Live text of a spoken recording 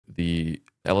the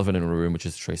elephant in the room, which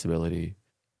is traceability.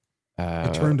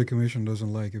 A term the Commission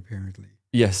doesn't like, apparently.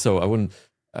 Yes, so I wouldn't.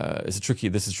 This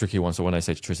is a tricky one. So when I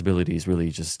say traceability, is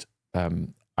really just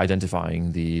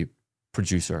identifying the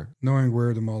producer, knowing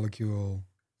where the molecule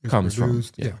is comes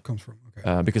produced. from. Yeah, comes from.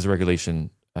 Okay. Because the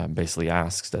regulation basically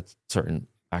asks that certain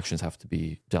actions have to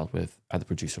be dealt with at the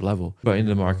producer level. But in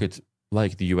the market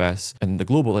like the US and the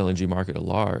global LNG market at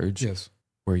large, yes,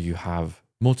 where you have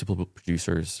multiple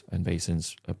producers and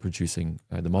basins producing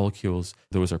the molecules,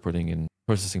 those are putting in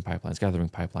processing pipelines, gathering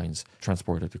pipelines,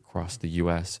 transported across the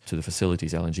US to the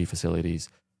facilities, LNG facilities.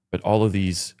 But all of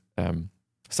these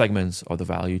segments of the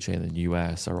value chain in the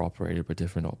US are operated by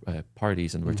different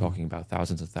parties, and we're talking about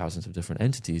thousands and thousands of different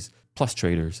entities, plus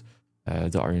traders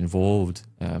that are involved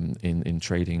in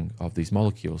trading of these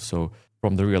molecules. So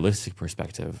from the realistic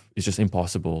perspective, it's just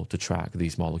impossible to track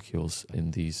these molecules in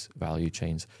these value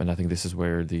chains. And I think this is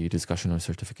where the discussion on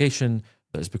certification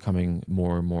that is becoming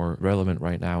more and more relevant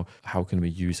right now. How can we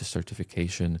use a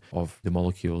certification of the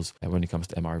molecules when it comes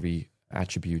to MRV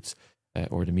attributes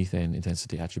or the methane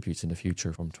intensity attributes in the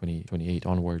future from 2028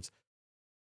 onwards?